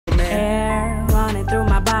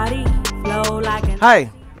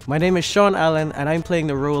Hi, my name is Shawn Allen and I'm playing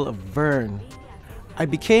the role of Verne. I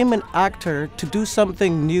became an actor to do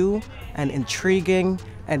something new and intriguing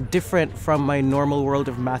and different from my normal world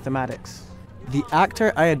of mathematics. The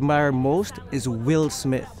actor I admire most is Will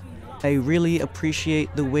Smith. I really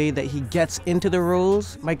appreciate the way that he gets into the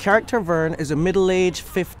roles. My character Verne is a middle-aged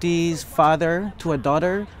 50s father to a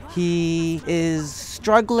daughter. He is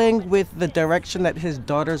struggling with the direction that his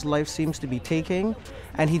daughter's life seems to be taking,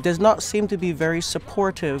 and he does not seem to be very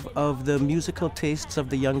supportive of the musical tastes of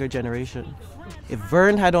the younger generation. If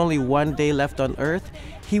Verne had only one day left on Earth,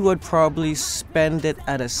 he would probably spend it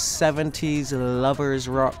at a 70s lovers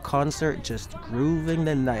rock concert just grooving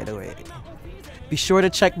the night away. Be sure to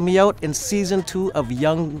check me out in season 2 of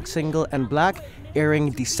Young, Single and Black,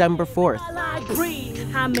 airing December 4th.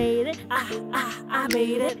 I made it, I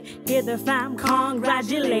made it. Hear the fam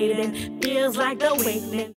congratulating. Feels like the waiting.